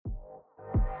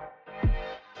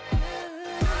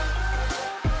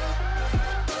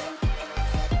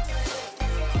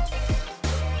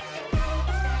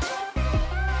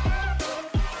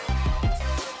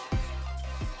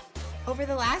For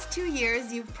the last 2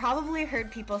 years, you've probably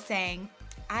heard people saying,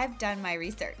 I've done my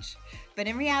research. But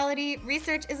in reality,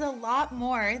 research is a lot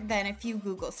more than a few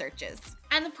Google searches.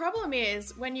 And the problem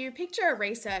is, when you picture a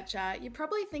researcher, you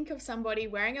probably think of somebody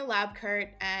wearing a lab coat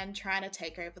and trying to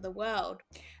take over the world.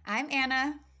 I'm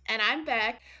Anna. And I'm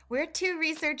Beck. We're two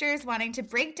researchers wanting to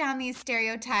break down these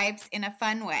stereotypes in a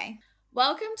fun way.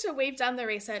 Welcome to We've Done the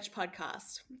Research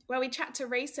podcast, where we chat to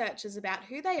researchers about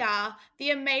who they are, the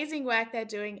amazing work they're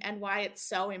doing, and why it's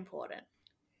so important.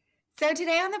 So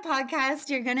today on the podcast,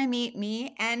 you're going to meet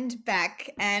me and Beck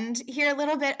and hear a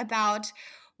little bit about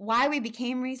why we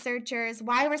became researchers,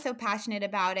 why we're so passionate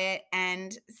about it,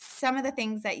 and some of the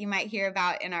things that you might hear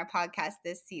about in our podcast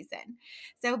this season.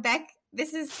 So Beck,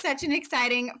 this is such an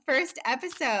exciting first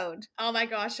episode. Oh my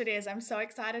gosh, it is. I'm so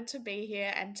excited to be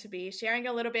here and to be sharing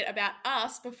a little bit about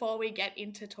us before we get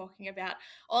into talking about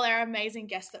all our amazing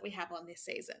guests that we have on this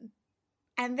season.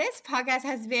 And this podcast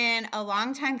has been a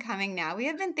long time coming now. We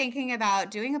have been thinking about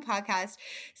doing a podcast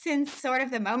since sort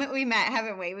of the moment we met,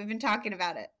 haven't we? We've been talking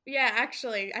about it. Yeah,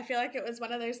 actually, I feel like it was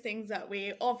one of those things that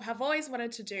we all have always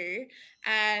wanted to do.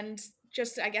 And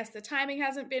just, I guess the timing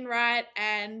hasn't been right.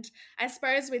 And I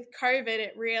suppose with COVID,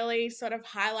 it really sort of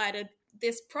highlighted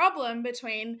this problem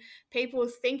between people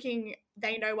thinking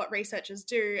they know what researchers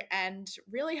do and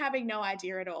really having no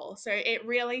idea at all. So it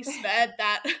really spurred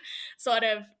that sort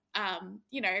of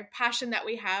passion that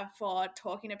we have for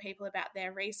talking to people about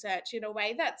their research in a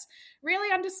way that's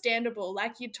really understandable,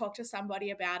 like you'd talk to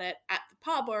somebody about it at the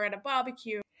pub or at a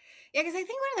barbecue. Yeah, because I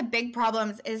think one of the big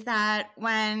problems is that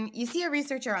when you see a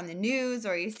researcher on the news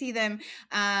or you see them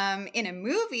in a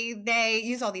movie, they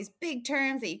use all these big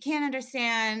terms that you can't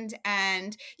understand.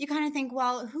 And you kind of think,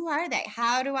 well, who are they?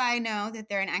 How do I know that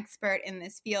they're an expert in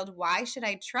this field? Why should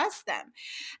I trust them?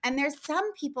 And there's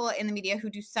some people in the media who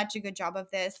do such a good job of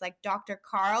this. Like Dr.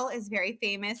 Carl is very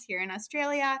famous here in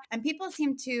Australia. And people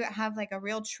seem to have like a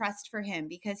real trust for him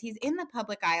because he's in the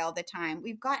public eye all the time.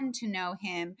 We've gotten to know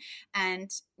him and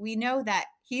we know that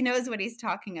he knows what he's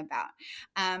talking about.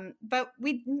 But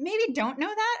we maybe don't know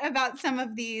that about some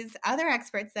of these other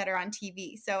experts that are on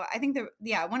TV. So I think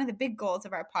one of the big goals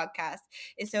of our podcast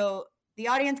is so the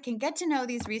audience can get to know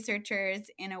these researchers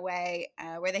in a way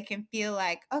where they can feel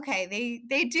like, okay,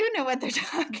 they do know what they're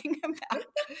talking about.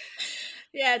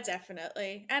 Yeah,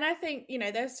 definitely. And I think,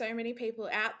 there's so many people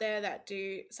out there that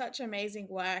do such amazing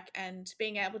work, and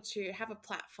being able to have a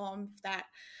platform that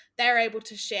they're able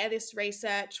to share this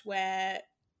research where,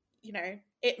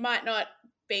 it might not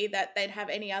be that they'd have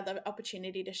any other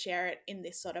opportunity to share it in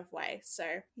this sort of way. So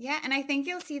yeah, and I think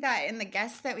you'll see that in the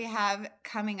guests that we have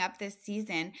coming up this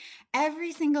season.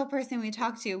 Every single person we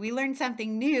talk to, we learned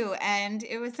something new, and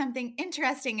it was something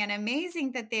interesting and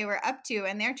amazing that they were up to,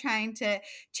 and they're trying to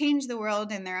change the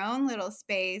world in their own little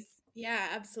space. Yeah,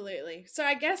 absolutely. So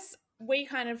I guess we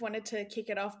kind of wanted to kick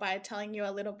it off by telling you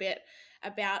a little bit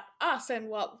about us and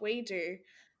what we do.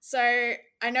 So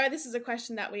I know this is a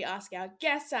question that we ask our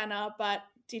guests, Anna, but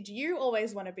did you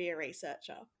always want to be a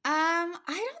researcher? I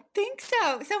don't think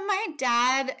so. So my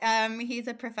dad, he's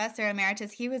a professor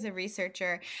emeritus. He was a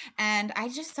researcher, and I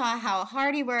just saw how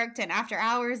hard he worked and after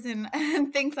hours and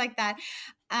things like that.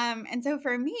 And so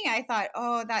for me, I thought,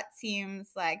 oh, that seems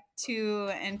like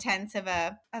too intense of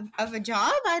a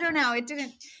job. I don't know. It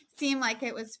didn't seem like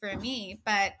it was for me,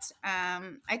 but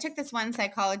I took this one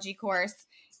psychology course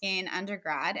in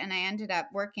undergrad, and I ended up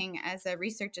working as a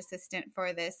research assistant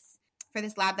for this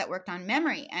lab that worked on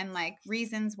memory and like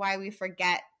reasons why we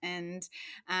forget and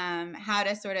how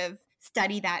to sort of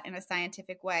study that in a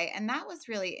scientific way. And that was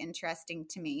really interesting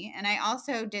to me. And I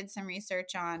also did some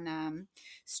research on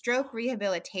stroke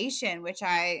rehabilitation, which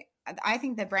I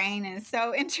think the brain is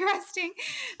so interesting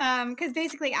because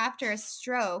basically after a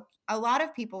stroke, a lot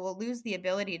of people will lose the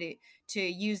ability to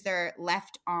use their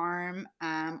left arm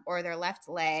or their left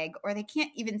leg, or they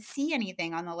can't even see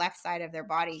anything on the left side of their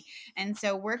body. And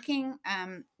so working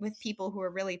with people who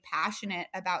are really passionate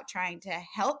about trying to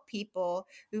help people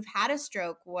who've had a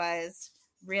stroke was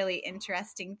really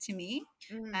interesting to me.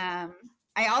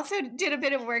 I also did a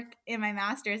bit of work in my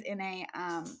master's in a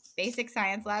basic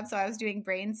science lab. So I was doing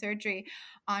brain surgery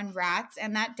on rats,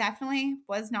 and that definitely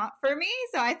was not for me.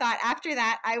 So I thought after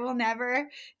that, I will never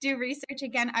do research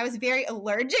again. I was very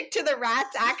allergic to the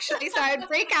rats, actually. So I would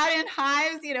break out in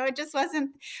hives. It just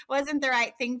wasn't the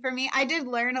right thing for me. I did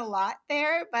learn a lot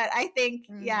there, but I think,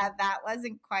 that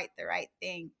wasn't quite the right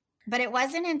thing. But it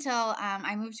wasn't until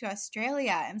I moved to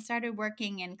Australia and started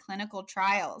working in clinical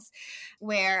trials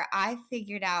where I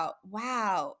figured out,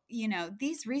 wow,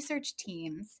 these research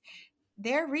teams,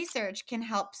 their research can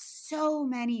help so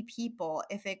many people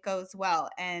if it goes well.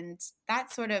 And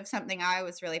that's sort of something I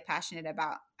was really passionate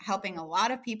about, helping a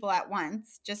lot of people at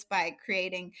once just by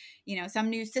creating, some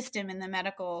new system in the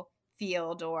medical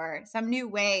field or some new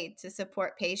way to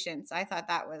support patients. I thought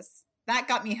that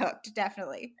got me hooked,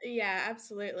 definitely. Yeah,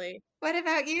 absolutely. What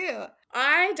about you?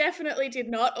 I definitely did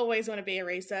not always want to be a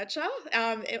researcher.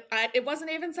 It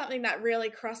wasn't even something that really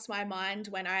crossed my mind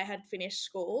when I had finished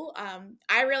school.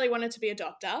 I really wanted to be a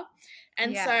doctor.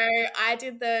 And so Yeah. I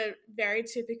did the very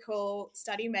typical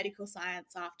study medical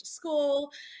science after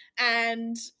school.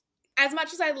 And as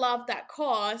much as I loved that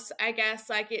course, I guess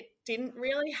like it didn't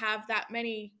really have that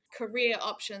many career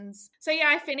options. So yeah,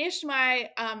 I finished my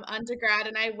undergrad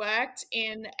and I worked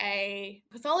in a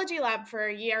pathology lab for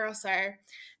a year or so.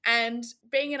 And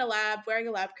being in a lab, wearing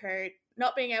a lab coat,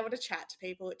 not being able to chat to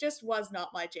people, it just was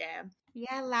not my jam.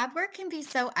 Yeah, lab work can be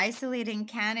so isolating,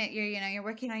 can it? You're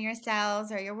working on your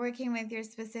cells or you're working with your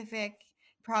specific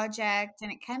project,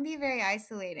 and it can be very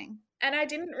isolating. And I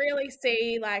didn't really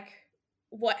see like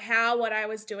what I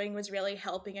was doing was really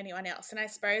helping anyone else. And I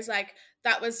suppose like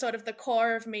that was sort of the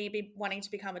core of me wanting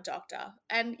to become a doctor.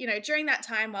 And during that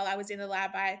time while I was in the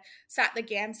lab, I sat the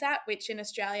GAMSAT, which in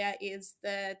Australia is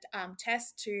the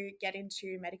test to get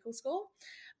into medical school.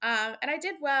 And I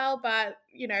did well, but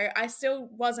I still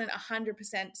wasn't 100%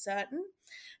 certain.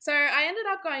 So I ended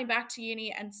up going back to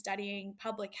uni and studying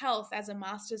public health as a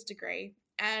master's degree,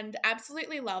 and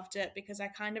absolutely loved it because I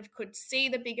kind of could see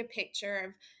the bigger picture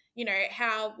of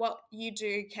how what you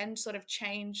do can sort of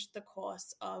change the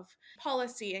course of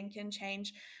policy and can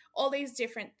change all these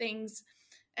different things.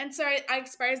 And so I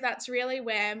suppose that's really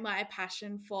where my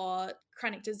passion for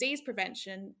chronic disease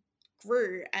prevention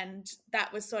grew, and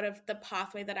that was sort of the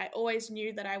pathway that I always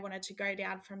knew that I wanted to go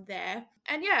down from there.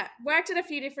 And yeah, worked at a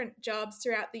few different jobs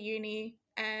throughout the uni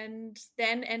and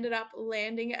then ended up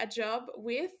landing a job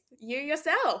with you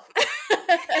yourself.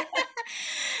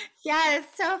 Yeah,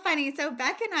 it's so funny. So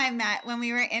Beck and I met when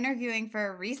we were interviewing for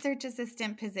a research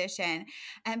assistant position.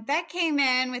 And Beck came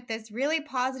in with this really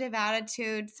positive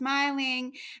attitude,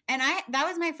 smiling. And that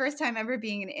was my first time ever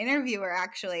being an interviewer,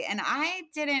 actually. And I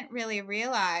didn't really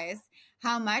realize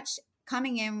how much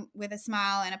coming in with a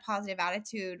smile and a positive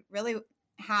attitude really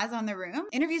has on the room.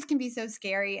 Interviews can be so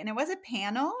scary, and it was a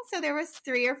panel, so there was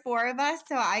 3 or 4 of us,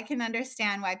 so I can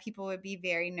understand why people would be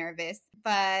very nervous.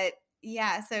 But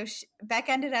yeah, so Beck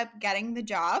ended up getting the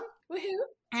job. Woohoo.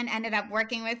 And ended up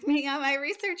working with me on my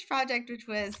research project, which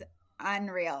was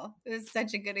unreal. It was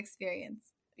such a good experience.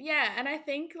 Yeah, and I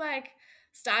think like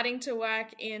starting to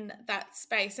work in that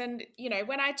space, and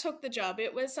when I took the job,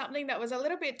 it was something that was a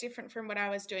little bit different from what I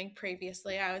was doing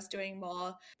previously. I was doing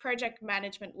more project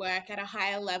management work at a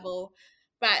higher level,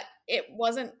 but it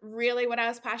wasn't really what I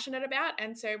was passionate about.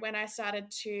 And so when I started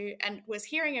to and was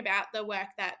hearing about the work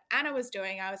that Anna was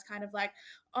doing, I was kind of like,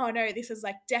 oh no, this is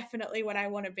like definitely what I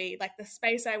want to be, like the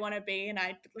space I want to be. And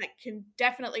I like can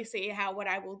definitely see how what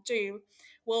I will do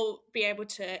will be able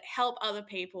to help other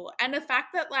people. And the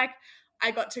fact that like I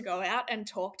got to go out and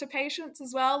talk to patients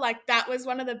as well, like that was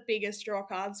one of the biggest draw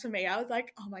cards for me. I was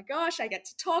like, oh my gosh, I get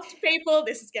to talk to people.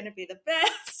 This is going to be the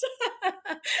best.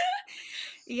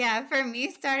 Yeah, for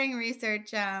me, starting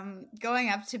research, going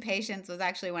up to patients was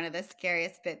actually one of the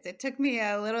scariest bits. It took me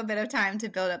a little bit of time to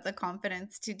build up the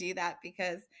confidence to do that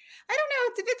because I don't know,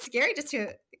 it's a bit scary just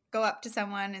to go up to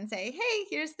someone and say, hey,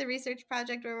 here's the research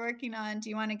project we're working on.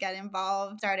 Do you want to get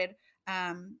involved? Started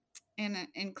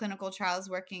in clinical trials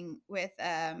working with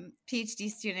PhD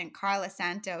student Carla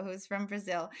Santo, who's from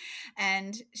Brazil.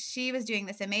 And she was doing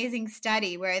this amazing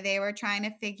study where they were trying to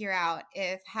figure out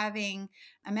if having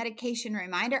a medication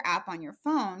reminder app on your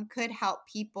phone could help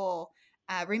people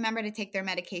remember to take their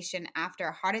medication after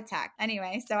a heart attack.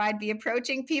 Anyway, so I'd be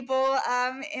approaching people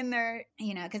in their,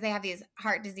 because they have these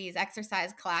heart disease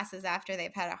exercise classes after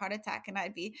they've had a heart attack, and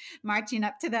I'd be marching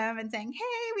up to them and saying,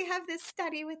 "Hey, we have this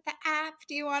study with the app.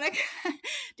 Do you want to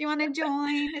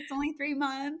join? It's only 3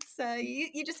 months.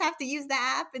 You just have to use the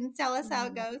app and tell us how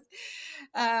it goes."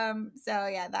 So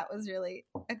yeah, that was really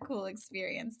a cool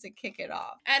experience to kick it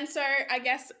off. And so I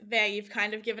guess there you've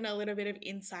kind of given a little bit of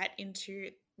insight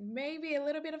into maybe a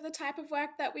little bit of the type of work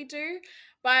that we do,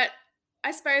 but I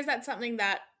suppose that's something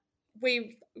that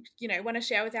we want to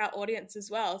share with our audience as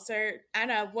well. So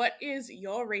Anna, what is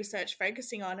your research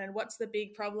focusing on, and what's the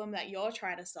big problem that you're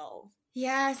trying to solve?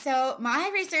 Yeah, so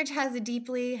my research has a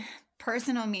deeply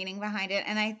personal meaning behind it,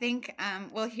 and I think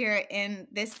we'll hear in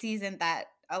this season that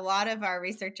a lot of our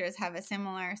researchers have a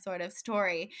similar sort of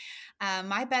story.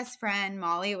 My best friend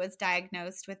Molly was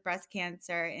diagnosed with breast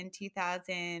cancer in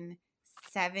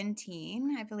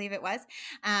 2017, I believe it was.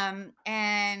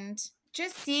 And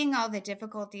just seeing all the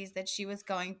difficulties that she was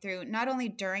going through, not only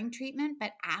during treatment,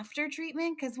 but after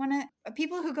treatment. Because when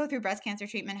people who go through breast cancer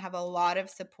treatment have a lot of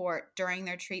support during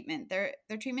their treatment. Their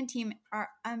treatment team are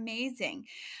amazing.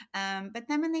 But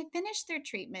then when they finish their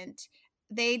treatment,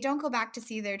 they don't go back to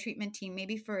see their treatment team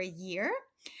maybe for a year.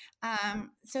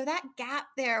 So that gap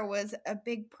there was a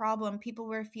big problem. People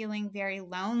were feeling very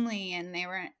lonely, and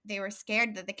they were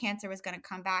scared that the cancer was going to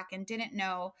come back and didn't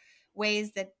know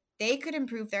ways that they could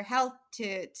improve their health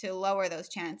to lower those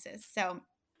chances. So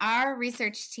our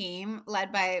research team,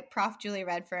 led by Prof. Julie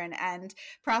Redfern and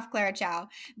Prof. Clara Chow,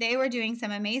 they were doing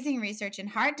some amazing research in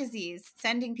heart disease,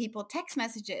 sending people text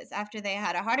messages after they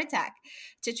had a heart attack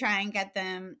to try and get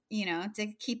them, to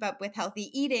keep up with healthy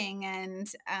eating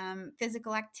and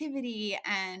physical activity,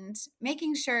 and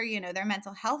making sure, their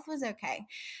mental health was okay.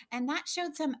 And that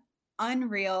showed some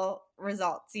unreal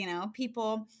results.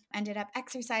 People ended up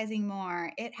exercising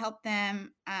more. It helped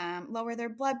them lower their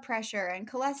blood pressure and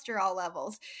cholesterol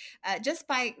levels just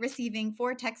by receiving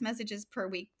 4 text messages per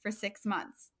week for 6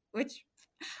 months, which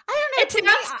I It don't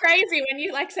know. sounds crazy when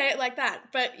you say it like that,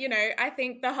 but I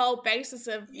think the whole basis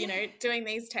of doing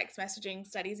these text messaging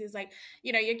studies is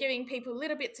you're giving people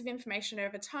little bits of information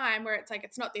over time, where it's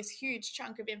it's not this huge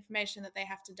chunk of information that they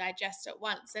have to digest at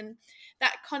once, and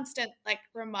that constant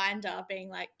reminder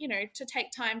being to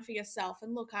take time for yourself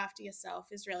and look after yourself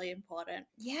is really important.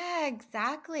 Yeah,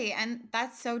 exactly. And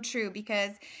that's so true,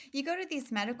 because you go to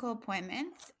these medical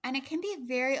appointments and it can be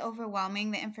very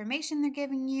overwhelming, the information they're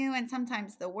giving you, and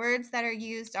sometimes the words that are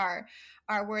used are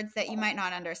words that you might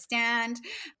not understand.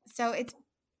 So it's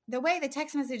the way the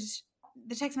text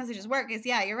messages work is,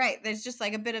 yeah, you're right. There's just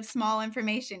a bit of small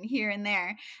information here and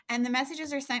there. And the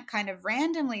messages are sent kind of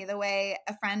randomly, the way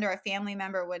a friend or a family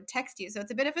member would text you. So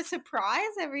it's a bit of a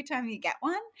surprise every time you get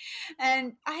one.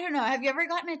 And I don't know, have you ever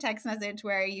gotten a text message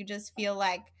where you just feel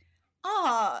like,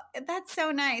 oh, that's so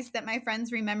nice that my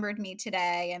friends remembered me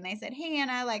today, and they said, hey,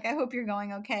 Anna, I hope you're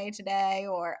going okay today,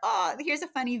 or, oh, here's a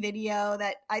funny video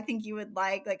that I think you would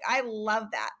like. I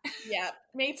love that. Yeah,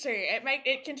 me too.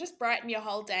 It can just brighten your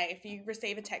whole day if you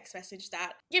receive a text message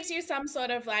that gives you some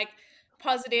sort of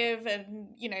positive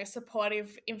and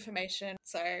supportive information.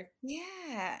 So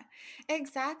Yeah,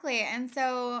 exactly. And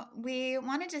so we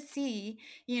wanted to see,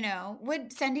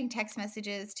 would sending text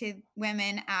messages to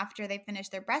women after they finish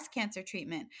their breast cancer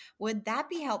treatment, would that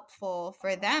be helpful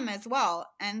for them as well?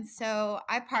 And so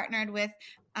I partnered with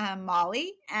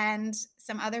Molly and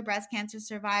some other breast cancer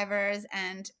survivors,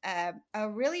 and a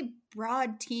really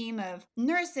broad team of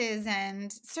nurses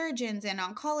and surgeons and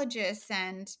oncologists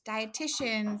and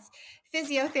dietitians,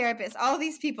 physiotherapists. All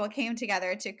these people came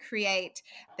together to create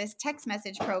this text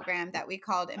message program that we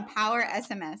called Empower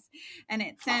SMS. And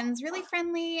it sends really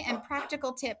friendly and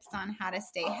practical tips on how to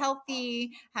stay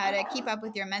healthy, how to keep up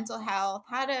with your mental health,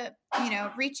 how to,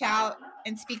 reach out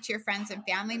and speak to your friends and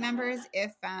family members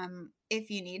if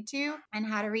you need to, and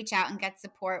how to reach out and get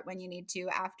support when you need to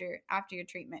after your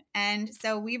treatment. And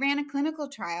so we ran a clinical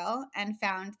trial and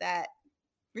found that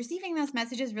receiving those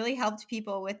messages really helped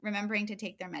people with remembering to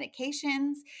take their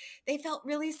medications. They felt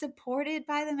really supported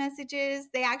by the messages.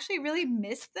 They actually really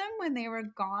missed them when they were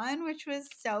gone, which was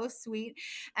so sweet.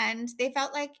 And they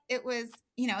felt like it was,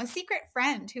 a secret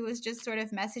friend who was just sort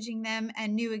of messaging them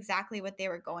and knew exactly what they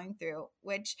were going through,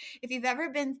 which, if you've ever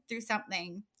been through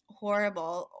something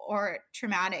horrible or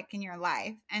traumatic in your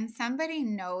life and somebody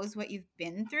knows what you've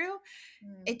been through,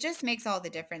 it just makes all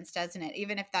the difference, doesn't it?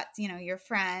 Even if that's, your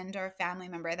friend or a family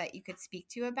member that you could speak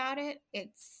to about it.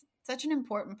 It's such an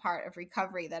important part of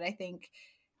recovery that I think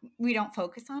we don't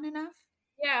focus on enough.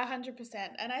 yeah, 100%.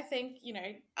 And I think,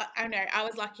 I know I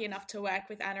was lucky enough to work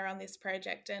with Anna on this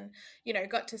project and,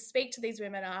 got to speak to these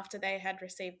women after they had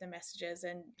received the messages,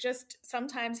 and just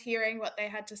sometimes hearing what they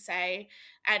had to say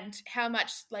and how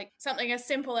much something as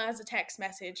simple as a text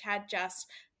message had just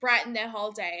brightened their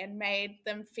whole day and made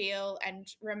them feel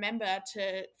and remember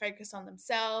to focus on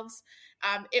themselves.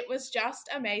 It was just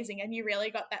amazing. And you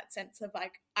really got that sense of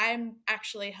I'm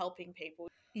actually helping people.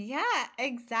 Yeah,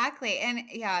 exactly. And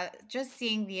yeah, just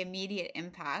seeing the immediate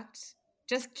impact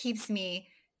just keeps me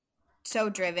so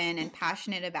driven and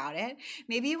passionate about it.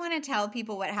 Maybe you want to tell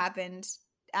people what happened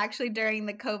actually during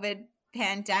the COVID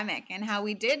pandemic and how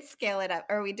we did scale it up,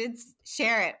 or we did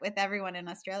share it with everyone in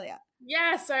Australia.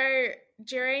 Yeah, so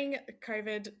during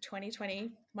COVID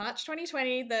 2020, March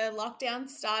 2020, the lockdown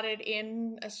started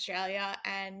in Australia,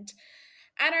 and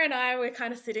Anna and I were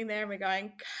kind of sitting there and we're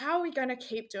going, how are we going to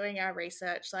keep doing our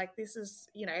research? This is,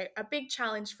 a big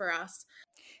challenge for us.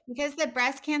 Because the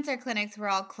breast cancer clinics were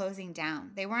all closing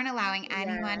down. They weren't allowing Yeah.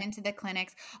 anyone into the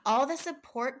clinics. All the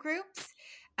support groups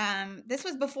This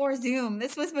was before Zoom.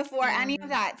 This was before any of Mm.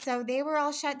 that. So they were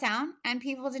all shut down and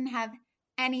people didn't have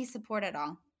any support at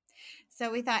all.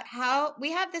 So we thought, how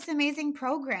we have this amazing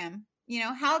program,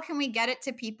 how can we get it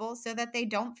to people so that they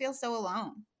don't feel so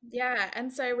alone? Yeah,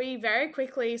 and so we very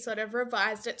quickly sort of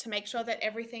revised it to make sure that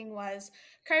everything was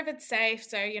COVID safe.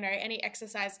 So, any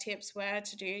exercise tips were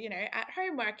to do, at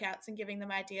home workouts and giving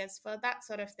them ideas for that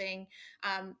sort of thing.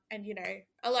 And,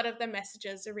 a lot of the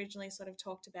messages originally sort of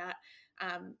talked about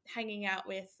hanging out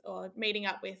with or meeting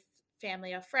up with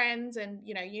family or friends and,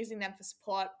 using them for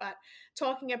support, but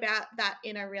talking about that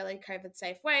in a really COVID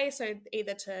safe way. So,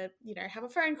 either to, have a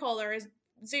phone call or a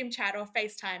Zoom chat or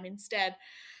FaceTime instead.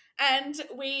 And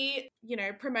we,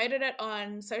 promoted it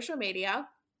on social media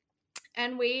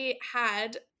and we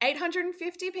had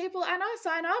 850 people, Anna,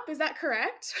 sign up. Is that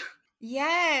correct?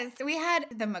 Yes, we had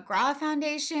the McGraw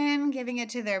Foundation giving it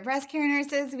to their breast care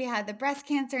nurses. We had the Breast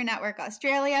Cancer Network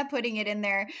Australia putting it in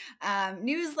their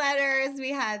newsletters. We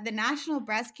had the National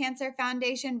Breast Cancer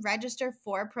Foundation Register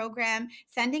For program,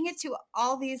 sending it to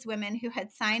all these women who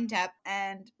had signed up.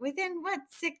 And within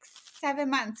 6-7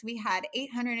 months, we had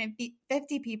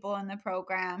 850 people in the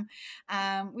program.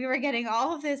 We were getting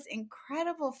all of this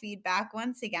incredible feedback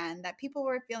once again that people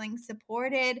were feeling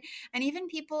supported, and even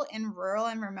people in rural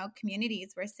and remote communities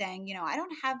were saying, I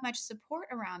don't have much support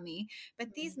around me,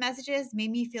 but these messages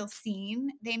made me feel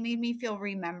seen. They made me feel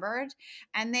remembered.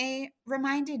 And they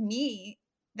reminded me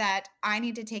that I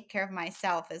need to take care of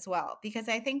myself as well. Because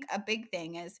I think a big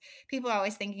thing is people are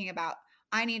always thinking about,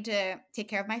 I need to take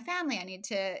care of my family. I need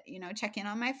to, check in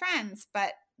on my friends.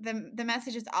 But the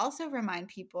messages also remind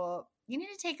people, you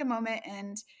need to take a moment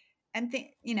and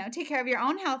take care of your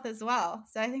own health as well.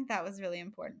 So I think that was really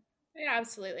important. Yeah,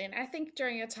 absolutely. And I think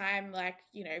during a time like,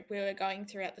 we were going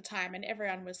through at the time and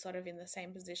everyone was sort of in the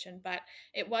same position, but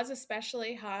it was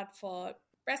especially hard for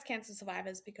breast cancer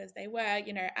survivors because they were,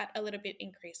 at a little bit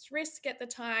increased risk at the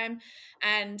time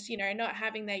and, not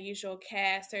having their usual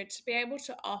care. So to be able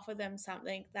to offer them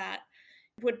something that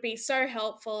would be so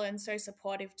helpful and so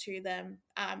supportive to them.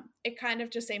 It kind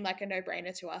of just seemed like a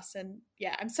no-brainer to us, and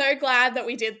yeah, I'm so glad that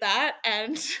we did that.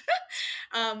 And it's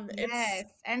Yes,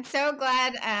 and so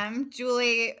glad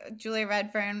Julie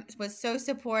Redfern was so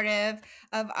supportive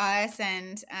of us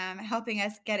and helping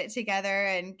us get it together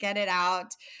and get it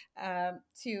out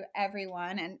to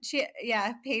everyone. And she,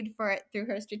 paid for it through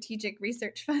her strategic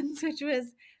research funds, which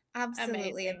was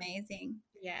absolutely amazing. amazing.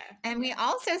 Yeah, And we yeah.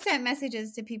 also sent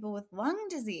messages to people with lung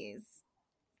disease.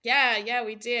 Yeah,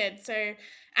 we did. So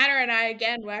Anna and I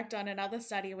again worked on another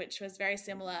study which was very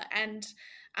similar, and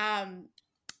um,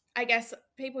 I guess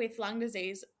people with lung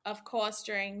disease, of course,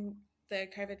 during the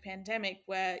COVID pandemic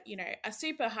were, a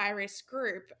super high risk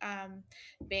group,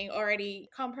 being already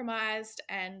compromised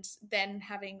and then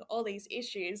having all these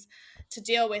issues to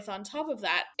deal with on top of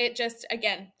that. It just,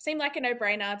 again, seemed like a no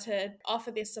brainer to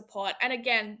offer this support. And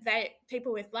again,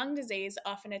 people with lung disease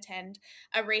often attend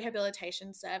a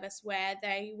rehabilitation service where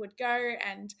they would go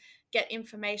and get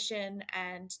information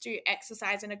and do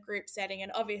exercise in a group setting.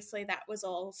 And obviously, that was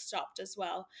all stopped as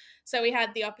well. So we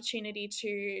had the opportunity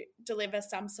to deliver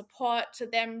some support to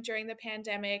them during the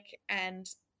pandemic. And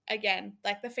again,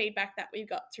 like the feedback that we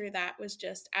got through that was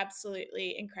just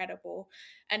absolutely incredible,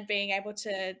 and being able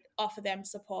to offer them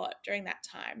support during that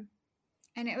time.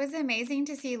 And it was amazing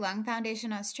to see Lung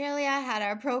Foundation Australia had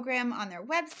our program on their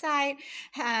website.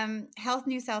 Health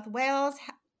New South Wales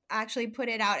actually put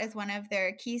it out as one of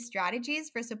their key strategies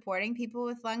for supporting people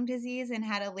with lung disease and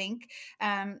had a link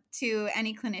to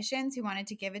any clinicians who wanted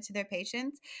to give it to their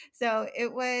patients. So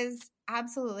it was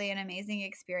absolutely an amazing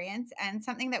experience and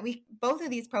something that both of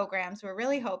these programs, we're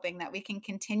really hoping that we can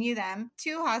continue them.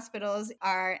 2 hospitals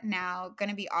are now going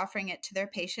to be offering it to their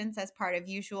patients as part of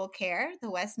usual care,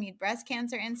 the Westmead Breast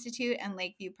Cancer Institute and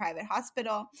Lakeview Private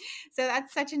Hospital. So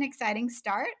that's such an exciting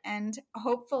start, and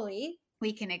hopefully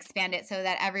we can expand it so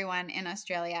that everyone in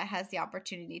Australia has the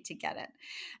opportunity to get it.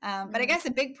 But I guess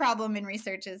a big problem in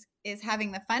research is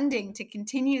having the funding to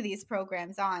continue these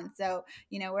programs on. So,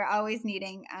 we're always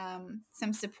needing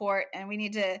some support, and we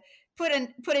need to put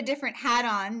a different hat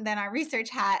on than our research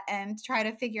hat and try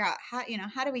to figure out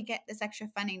how do we get this extra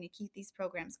funding to keep these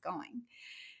programs going.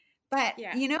 But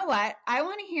Yeah. you know what? I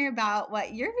want to hear about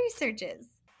what your research is.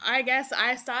 I guess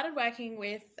I started working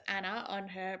with Anna on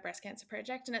her breast cancer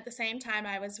project, and at the same time,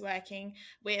 I was working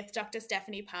with Dr.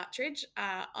 Stephanie Partridge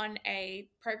on a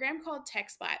program called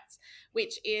Text Bites,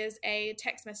 which is a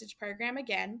text message program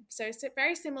again. So,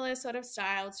 very similar sort of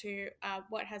style to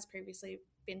what has previously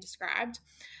been described.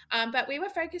 But we were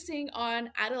focusing on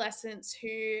adolescents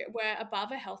who were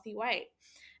above a healthy weight.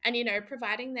 and,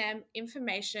 providing them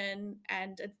information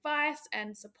and advice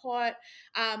and support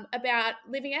about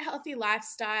living a healthy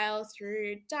lifestyle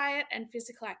through diet and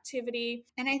physical activity.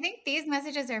 And I think these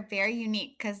messages are very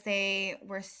unique because they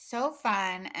were so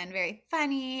fun and very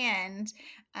funny, and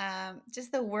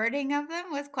just the wording of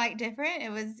them was quite different.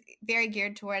 It was very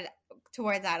geared towards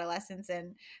adolescents,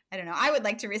 and I don't know. I would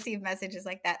like to receive messages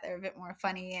like that. They're a bit more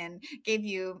funny and gave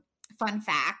you fun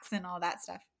facts and all that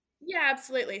stuff. Yeah,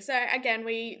 absolutely. So again,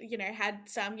 we, had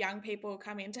some young people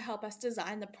come in to help us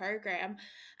design the program,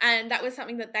 and that was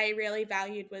something that they really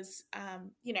valued was,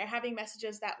 having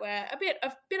messages that were a bit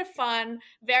of fun,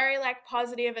 very like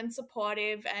positive and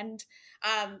supportive, and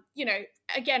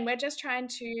again, we're just trying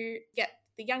to get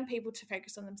the young people to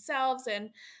focus on themselves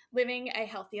and living a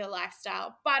healthier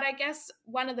lifestyle. But I guess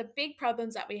one of the big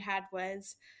problems that we had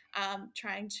was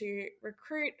trying to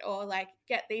recruit or like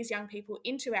get these young people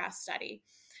into our study.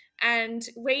 And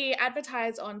we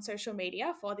advertise on social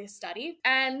media for this study.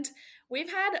 And we've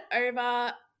had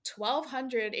over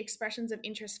 1,200 expressions of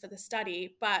interest for the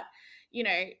study, but,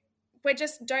 we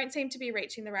just don't seem to be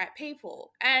reaching the right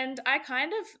people. And I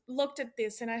kind of looked at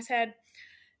this and I said,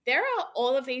 there are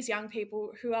all of these young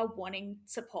people who are wanting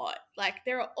support. Like,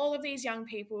 there are all of these young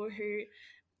people who,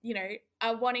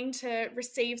 are wanting to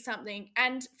receive something.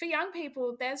 And for young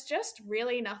people, there's just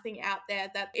really nothing out there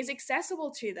that is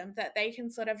accessible to them that they can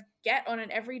sort of get on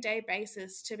an everyday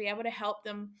basis to be able to help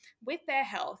them with their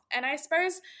health. And I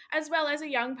suppose, as well as a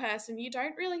young person, you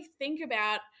don't really think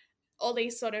about all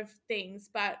these sort of things,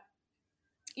 but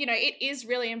it is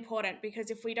really important,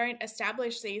 because if we don't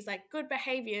establish these like good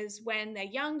behaviors when they're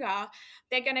younger,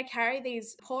 they're going to carry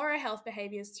these poorer health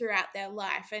behaviors throughout their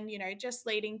life, and just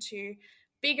leading to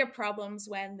bigger problems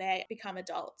when they become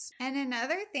adults. And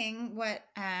another thing, what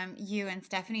you and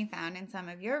Stephanie found in some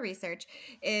of your research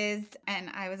is, and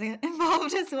I was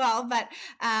involved as well, but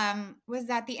was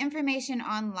that the information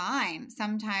online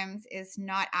sometimes is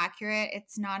not accurate.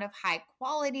 It's not of high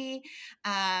quality.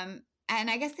 And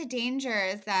I guess the danger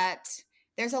is that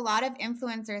there's a lot of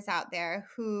influencers out there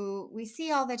who we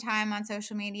see all the time on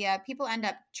social media. People end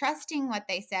up trusting what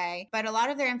they say, but a lot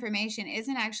of their information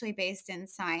isn't actually based in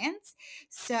science.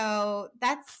 So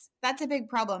that's a big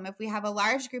problem. If we have a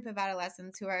large group of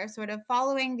adolescents who are sort of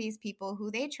following these people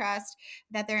who they trust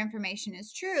that their information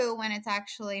is true when it's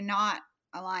actually not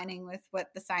aligning with what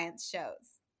the science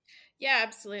shows. Yeah,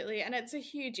 absolutely. And it's a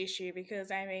huge issue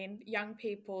because, young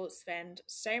people spend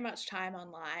so much time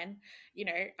online,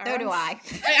 So do I.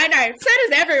 I know, so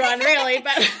does everyone, really.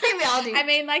 But we all do.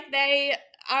 they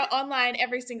are online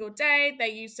every single day. They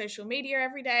use social media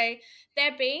every day.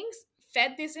 They're being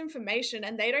fed this information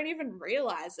and they don't even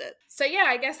realize it. So yeah,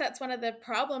 I guess that's one of the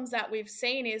problems that we've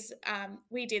seen is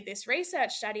we did this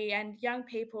research study and young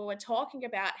people were talking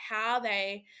about how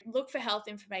they look for health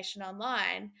information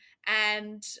online.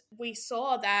 And we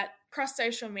saw that across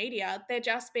social media, they're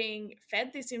just being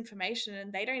fed this information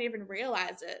and they don't even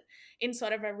realize it in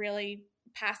sort of a really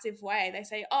passive way. They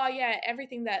say, oh yeah,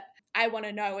 everything that I want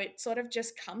to know, it sort of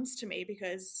just comes to me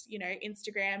because,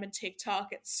 Instagram and TikTok,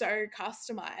 it's so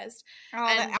customized.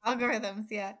 All the algorithms,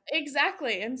 yeah.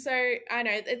 Exactly. And so I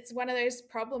know it's one of those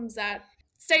problems that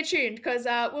stay tuned because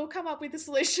we'll come up with a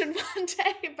solution one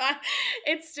day, but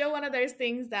it's still one of those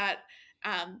things that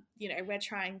we're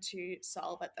trying to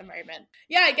solve at the moment.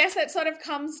 Yeah, I guess that sort of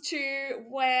comes to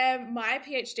where my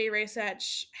PhD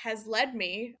research has led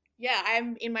me. Yeah,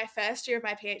 I'm in my first year of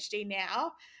my PhD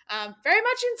now. Very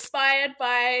much inspired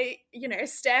by,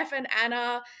 Steph and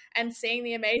Anna and seeing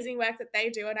the amazing work that they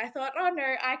do. And I thought, oh no,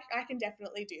 I can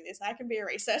definitely do this. I can be a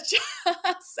researcher.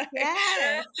 So,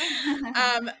 yes.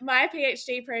 My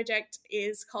PhD project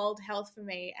is called Health for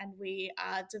Me, and we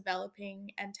are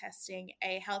developing and testing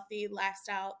a healthy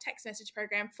lifestyle text message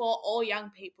program for all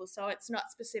young people. So it's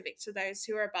not specific to those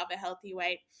who are above a healthy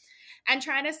weight, and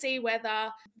trying to see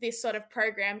whether this sort of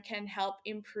program can help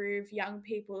improve young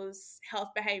people's health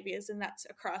behaviors, and that's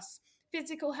across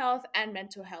physical health and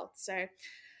mental health. So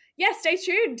yeah, stay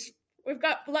tuned. We've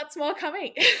got lots more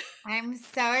coming. I'm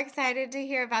so excited to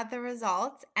hear about the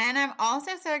results. And I'm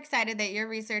also so excited that your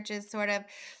research is sort of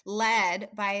led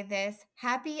by this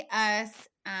Happy Us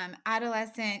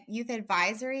Adolescent Youth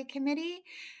Advisory Committee.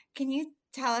 Can you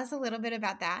tell us a little bit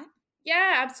about that?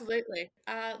 Yeah, absolutely.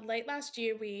 Late last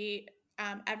year, we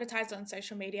advertised on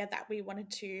social media that we wanted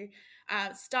to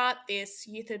start this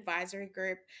youth advisory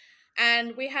group.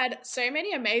 And we had so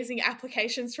many amazing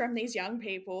applications from these young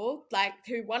people, like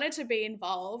who wanted to be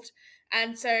involved.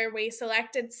 And so we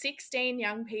selected 16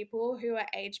 young people who are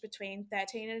aged between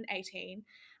 13 and 18,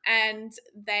 and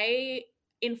they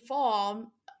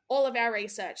inform all of our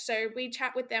research. So we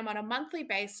chat with them on a monthly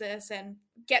basis and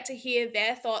get to hear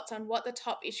their thoughts on what the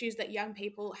top issues that young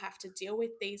people have to deal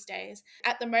with these days.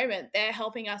 At the moment, they're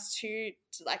helping us to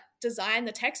like design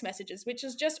the text messages, which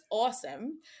is just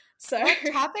awesome. So what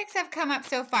topics have come up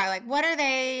so far? Like, what are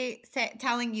they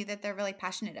telling you that they're really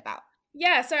passionate about?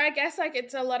 Yeah, so I guess like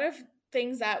it's a lot of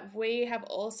things that we have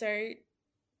also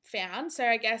found. So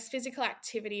I guess physical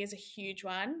activity is a huge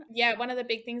one. Yeah, one of the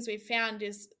big things we've found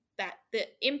is that the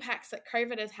impacts that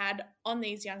COVID has had on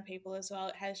these young people as well,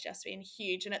 it has just been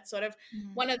huge. And it's sort of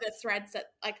one of the threads that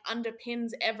like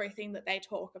underpins everything that they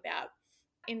talk about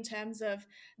in terms of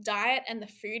diet and the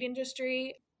food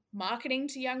industry. Marketing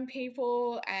to young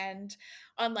people and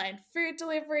online food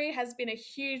delivery has been a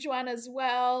huge one as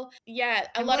well. Yeah,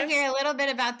 we'll hear a little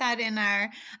bit about that in our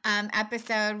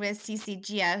episode with Cece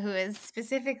Gia, who is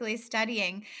specifically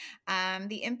studying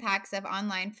the impacts of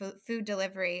online food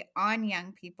delivery on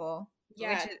young people,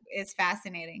 which is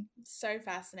fascinating. So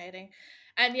fascinating.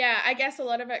 And yeah, I guess a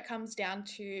lot of it comes down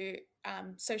to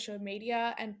social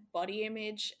media and body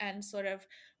image and sort of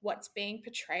what's being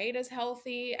portrayed as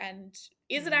healthy and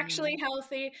is it actually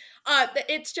healthy?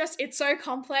 It's so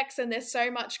complex and there's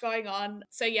so much going on.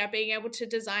 So yeah, being able to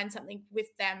design something with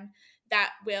them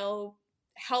that will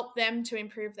help them to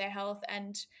improve their health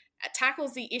and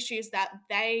tackles the issues that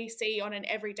they see on an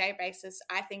everyday basis,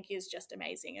 I think is just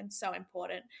amazing and so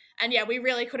important. And yeah, we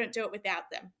really couldn't do it without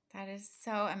them. That is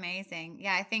so amazing.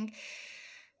 Yeah, I think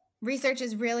research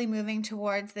is really moving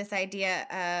towards this idea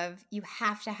of you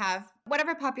have to have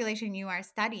whatever population you are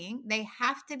studying, they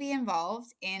have to be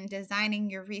involved in designing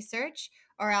your research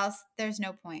or else there's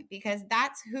no point because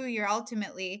that's who you're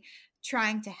ultimately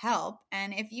trying to help.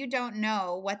 And if you don't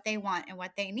know what they want and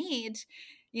what they need,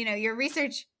 you know, your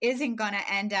research isn't going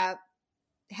to end up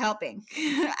helping.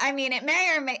 I mean, it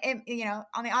may or may, you know,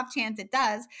 on the off chance it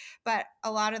does, but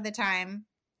a lot of the time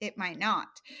it might not.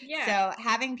 Yeah. So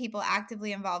having people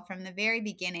actively involved from the very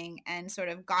beginning and sort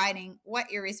of guiding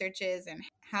what your research is and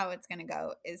how it's going to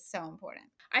go is so important.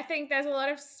 I think there's a lot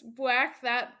of work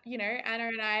that, you know, Anna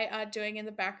and I are doing in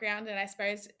the background. And I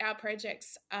suppose our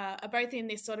projects are both in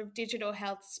this sort of digital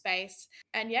health space.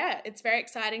 And yeah, it's very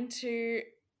exciting to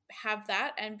have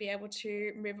that and be able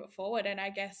to move it forward. And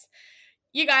I guess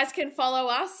you guys can follow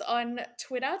us on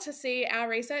Twitter to see our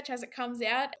research as it comes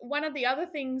out. One of the other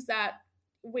things that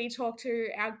we talk to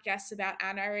our guests about,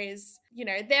 Anna, is, you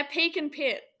know, their peak and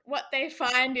pit, what they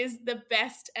find is the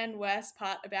best and worst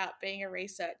part about being a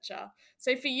researcher.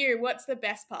 So for you, what's the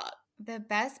best part? The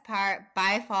best part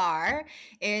by far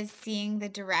is seeing the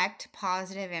direct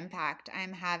positive impact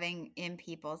I'm having in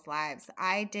people's lives.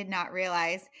 I did not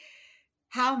realize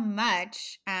how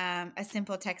much a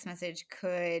simple text message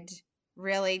could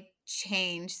really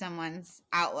change someone's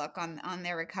outlook on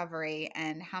their recovery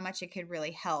and how much it could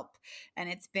really help. And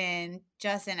it's been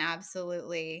just an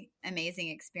absolutely amazing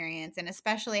experience. And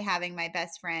especially having my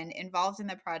best friend involved in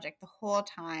the project the whole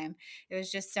time, it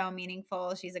was just so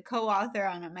meaningful. She's a co-author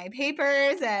on my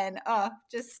papers and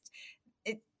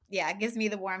it gives me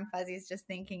the warm fuzzies just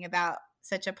thinking about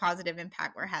such a positive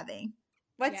impact we're having.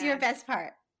 What's your best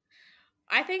part?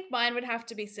 I think mine would have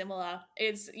to be similar,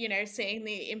 is, you know, seeing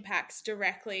the impacts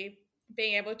directly,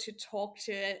 being able to talk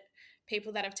to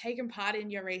people that have taken part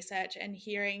in your research and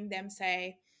hearing them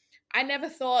say, I never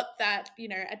thought that, you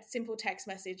know, a simple text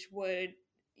message would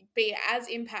be as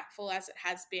impactful as it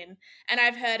has been. And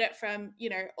I've heard it from, you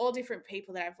know, all different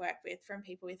people that I've worked with, from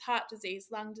people with heart disease,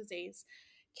 lung disease,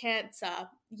 cancer,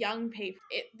 young people.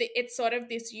 It's sort of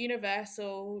this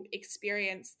universal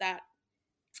experience that,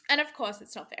 and of course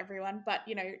it's not for everyone, but,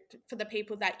 you know, for the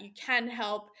people that you can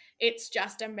help, it's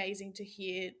just amazing to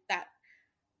hear that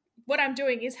what I'm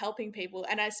doing is helping people.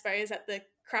 And I suppose at the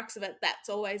crux of it, that's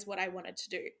always what I wanted to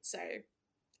do. So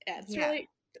yeah, it's really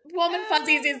warm and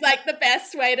fuzzies is like the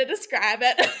best way to describe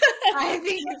it. I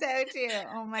think so too.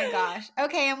 Oh my gosh.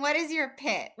 Okay, and what is your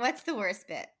pit? What's the worst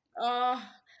bit?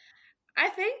 I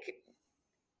think,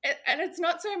 and it's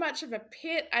not so much of a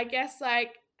pit, I guess,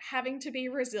 like having to be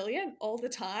resilient all the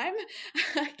time.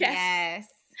 I guess. Yes.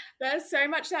 There's so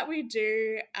much that we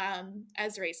do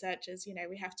as researchers. You know,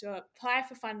 we have to apply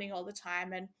for funding all the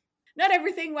time and not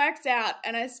everything works out.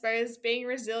 And I suppose being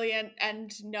resilient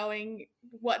and knowing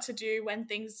what to do when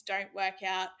things don't work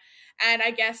out. And I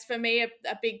guess for me,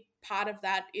 a big part of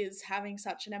that is having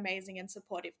such an amazing and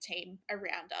supportive team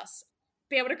around us.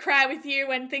 Be able to cry with you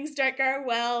when things don't go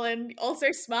well and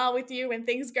also smile with you when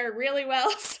things go really well.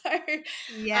 So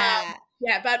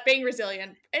but being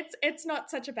resilient, it's not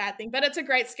such a bad thing, but it's a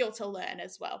great skill to learn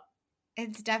as well.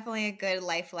 It's definitely a good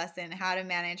life lesson, how to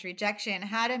manage rejection,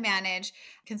 how to manage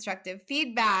constructive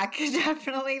feedback,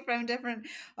 definitely from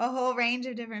a whole range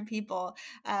of different people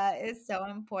is so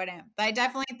important. But I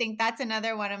definitely think that's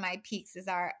another one of my peaks is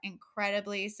our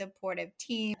incredibly supportive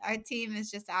team. Our team is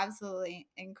just absolutely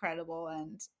incredible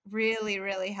and really,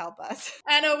 really help us.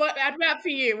 Anna, what about for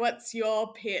you? What's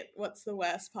your pit? What's the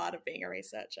worst part of being a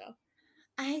researcher?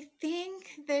 I think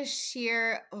the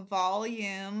sheer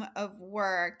volume of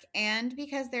work, and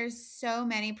because there's so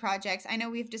many projects, I know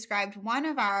we've described one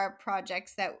of our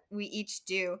projects that we each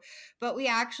do, but we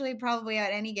actually probably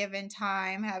at any given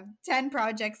time have 10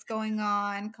 projects going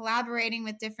on, collaborating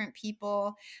with different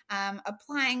people,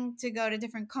 applying to go to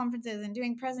different conferences and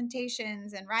doing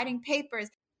presentations and writing papers.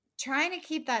 Trying to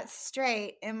keep that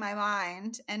straight in my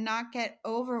mind and not get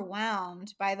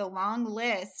overwhelmed by the long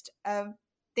list of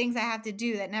things I have to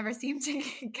do that never seem to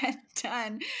get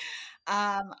done.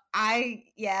 I'm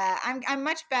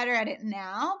much better at it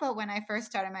now, but when I first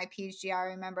started my PhD, I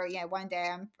remember, one day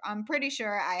I'm pretty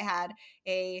sure I had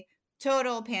a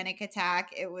total panic attack.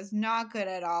 It was not good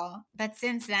at all. But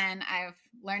since then, I've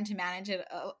learned to manage it,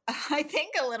 I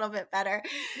think, a little bit better.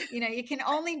 You can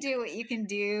only do what you can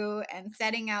do, and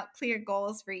setting out clear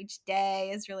goals for each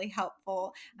day is really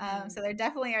helpful. So there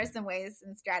definitely are some ways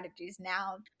and strategies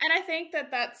now. And I think that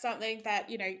that's something that,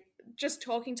 just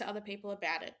talking to other people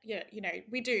about it,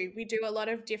 we do a lot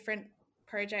of different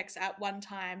projects at one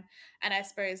time. And I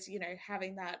suppose,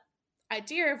 having that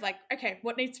idea of like, okay,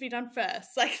 what needs to be done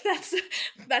first? Like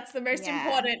that's the most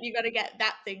important. You got to get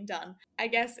that thing done. I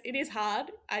guess it is hard.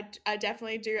 I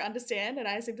definitely do understand, and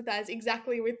I sympathize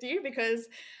exactly with you, because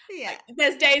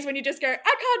there's days when you just go, I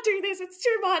can't do this, it's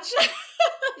too much.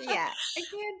 I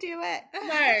can't do it.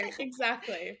 No,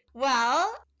 exactly.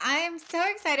 Well, I am so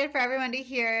excited for everyone to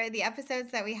hear the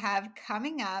episodes that we have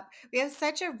coming up. We have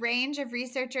such a range of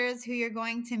researchers who you're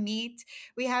going to meet.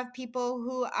 We have people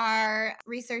who are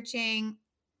researching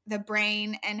the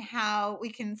brain and how we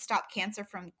can stop cancer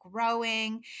from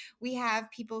growing. We have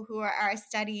people who are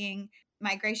studying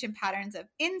migration patterns of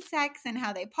insects and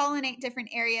how they pollinate different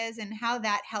areas and how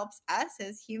that helps us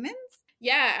as humans.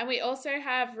 Yeah, and we also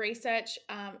have research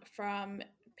from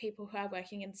people who are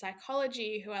working in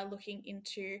psychology who are looking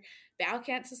into bowel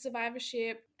cancer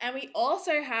survivorship. And we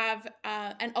also have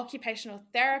an occupational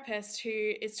therapist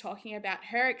who is talking about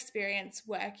her experience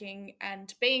working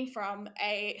and being from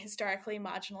a historically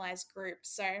marginalized group.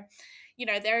 So,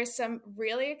 there is some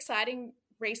really exciting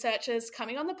researchers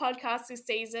coming on the podcast this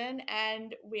season,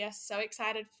 and we are so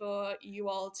excited for you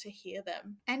all to hear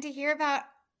them. And to hear about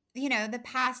the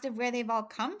past of where they've all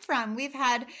come from. We've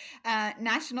had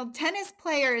national tennis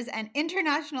players and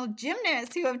international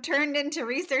gymnasts who have turned into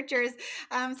researchers.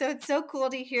 So it's so cool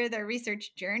to hear their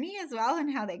research journey as well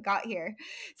and how they got here.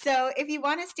 So if you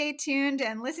want to stay tuned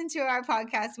and listen to our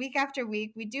podcast week after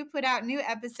week, we do put out new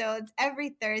episodes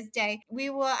every Thursday. We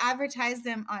will advertise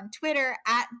them on Twitter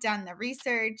at Done the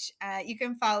Research. You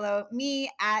can follow me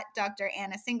at Dr.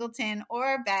 Anna Singleton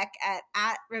or Beck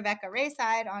at Rebecca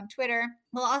Rayside on Twitter.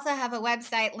 We'll also have a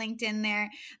website linked in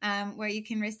there where you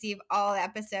can receive all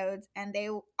episodes, and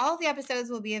all the episodes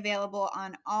will be available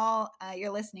on all your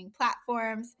listening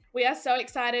platforms. We are so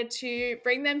excited to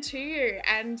bring them to you,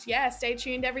 and stay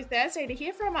tuned every Thursday to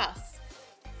hear from us.